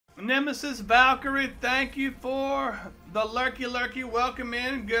Nemesis Valkyrie, thank you for the lurky. Welcome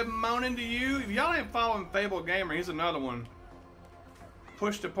in. Good morning to you. If y'all ain't following Fable Gamer, he's another one.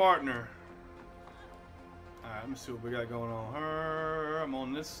 Push to partner. Alright, let me see what we got going on. Her, I'm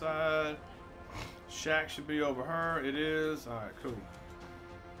on this side. Shaq should be over her. It is. Alright, cool.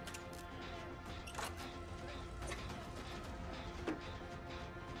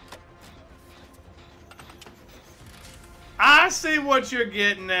 I see what you're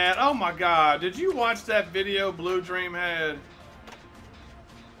getting at. Oh my god. Did you watch that video Blue Dream had?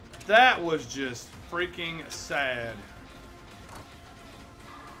 That was just freaking sad.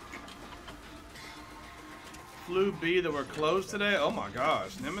 Flu B that were closed today? Oh my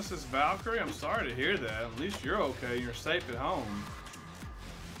gosh. Nemesis Valkyrie? I'm sorry to hear that. At least you're okay. You're safe at home.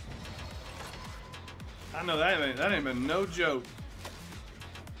 I know that ain't been no joke.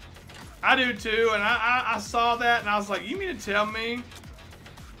 I do too, and I saw that and I was like, you mean to tell me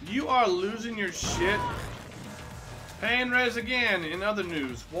you are losing your shit? Pain res again in other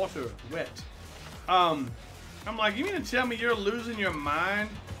news. Water, wet. I'm like, you mean to tell me you're losing your mind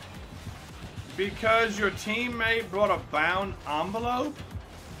because your teammate brought a bound envelope?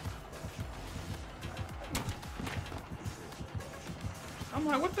 I'm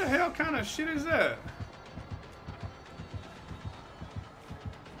like, what the hell kind of shit is that?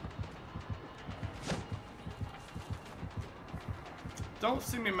 Don't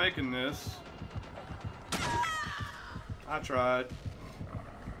see me making this. I tried.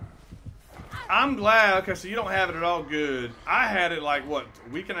 I'm glad. Okay, so you don't have it at all good. I had it like, what, a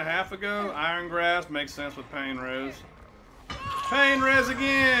week and a half ago? Iron Grasp makes sense with Pain Res. Pain Res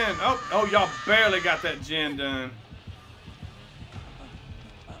again! Oh, y'all barely got that gen done.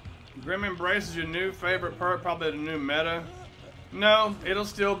 Grim Embrace is your new favorite perk, probably the new meta. No, it'll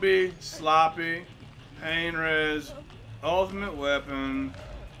still be Sloppy, Pain Res, Ultimate Weapon,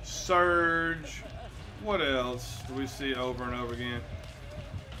 Surge. What else do we see over and over again?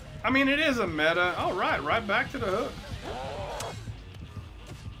 I mean, it is a meta. All right, right back to the hook.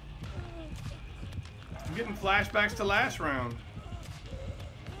 I'm getting flashbacks to last round.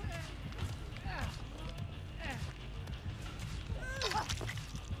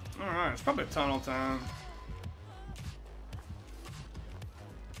 All right, it's probably tunnel time.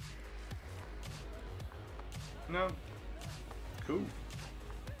 No. Cool.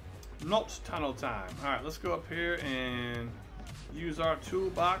 Not tunnel time. Alright, let's go up here and use our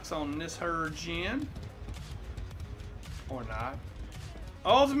toolbox on this her gen. Or not.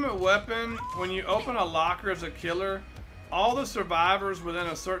 Ultimate Weapon, when you open a locker as a killer, all the survivors within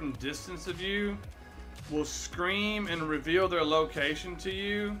a certain distance of you will scream and reveal their location to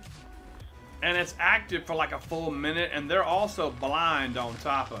you. And it's active for like a full minute, and they're also blind on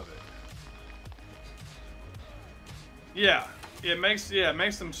top of it. Yeah. It makes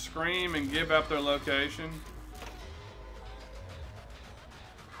them scream and give up their location.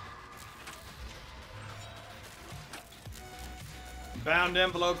 Bound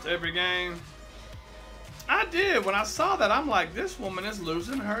envelopes every game. I did. When I saw that, I'm like, this woman is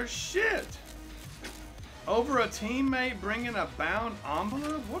losing her shit. Over a teammate bringing a bound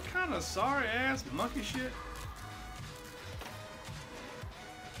envelope? What kind of sorry ass monkey shit?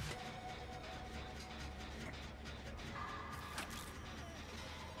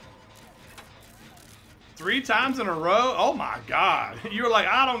 Three times in a row? Oh my god. You were like,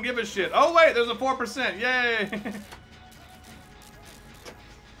 I don't give a shit. Oh wait, there's a 4%. Yay.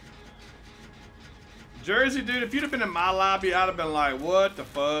 Jersey, dude, if you'd have been in my lobby, I'd have been like, what the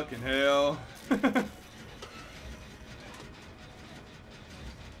fucking hell?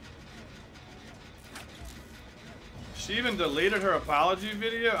 She even deleted her apology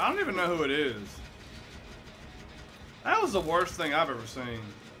video? I don't even know who it is. That was the worst thing I've ever seen.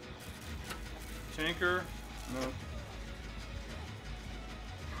 Tinker? No.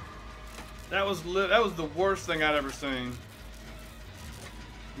 That was the worst thing I'd ever seen.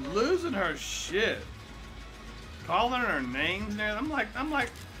 Losing her shit. Calling her names and everything. I'm like,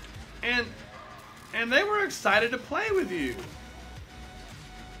 and they were excited to play with you.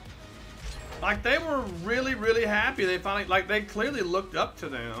 Like, they were really, really happy. They finally, like, they clearly looked up to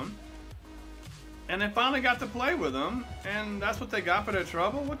them. And they finally got to play with them, and that's what they got for their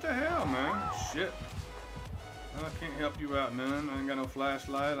trouble? What the hell, man? Shit. Well, I can't help you out none. I ain't got no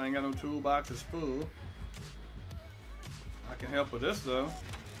flashlight. I ain't got no toolbox. It's full. I can help with this, though.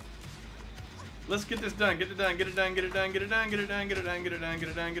 Let's get this done. Get it done. Get it done. Get it done. Get it done. Get it done. Get it done. Get it done. Get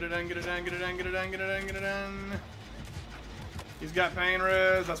it done. Get it done. Get it done. Get it done. Get it done. Get it done. Get it done. He's got pain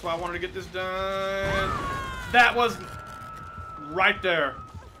res. That's why I wanted to get this done. That was right there.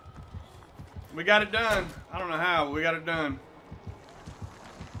 We got it done. I don't know how, but we got it done.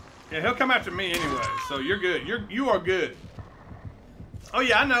 Yeah, he'll come after me anyway, so you're good. You are good. Oh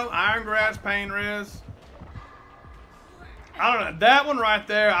yeah, I know. Iron Grass, Pain Res. I don't know. That one right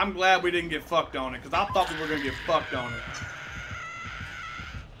there, I'm glad we didn't get fucked on it, because I thought we were going to get fucked on it.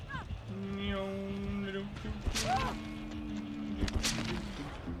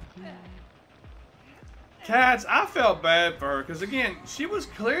 Cats, I felt bad for her, because again, she was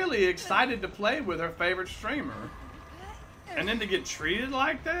clearly excited to play with her favorite streamer. And then to get treated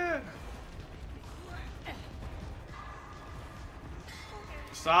like that?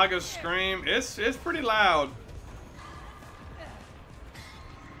 Saga's scream, it's pretty loud.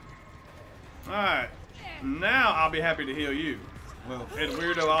 Alright, now I'll be happy to heal you. Well, Ed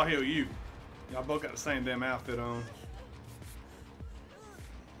Weirdo, I'll heal you. Y'all both got the same damn outfit on.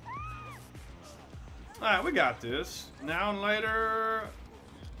 Alright, we got this. Now and later,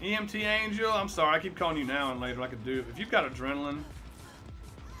 EMT Angel. I'm sorry, I keep calling you now and later like a dude. If you've got adrenaline,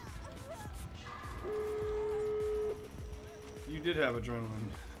 you did have adrenaline.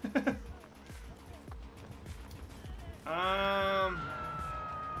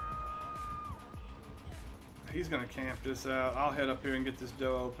 He's gonna camp this out. I'll head up here and get this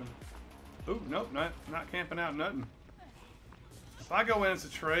door open. Ooh, nope, not camping out nothing. If I go in as a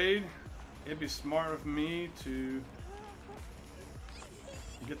trade, it'd be smart of me to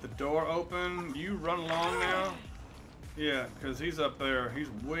get the door open. You run along now. Yeah, because he's up there. He's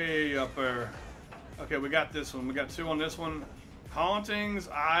way up there. Okay, we got this one. We got two on this one. Hauntings,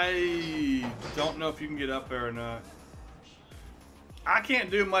 I don't know if you can get up there or not. I can't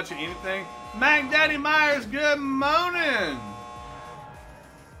do much of anything. Mac Daddy Myers, good morning.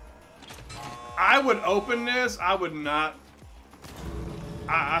 I would open this. I would not.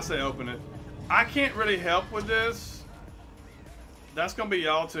 I say open it. I can't really help with this. That's gonna be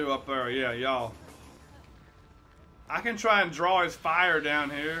y'all two up there. Yeah, y'all. I can try and draw his fire down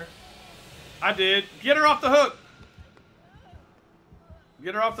here. I did. Get her off the hook.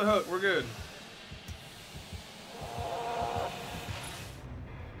 Get her off the hook. We're good.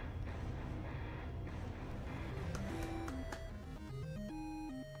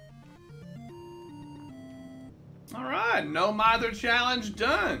 All right, no Mither challenge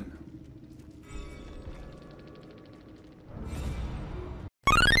done.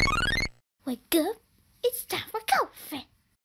 Wake up, it's time for coffee.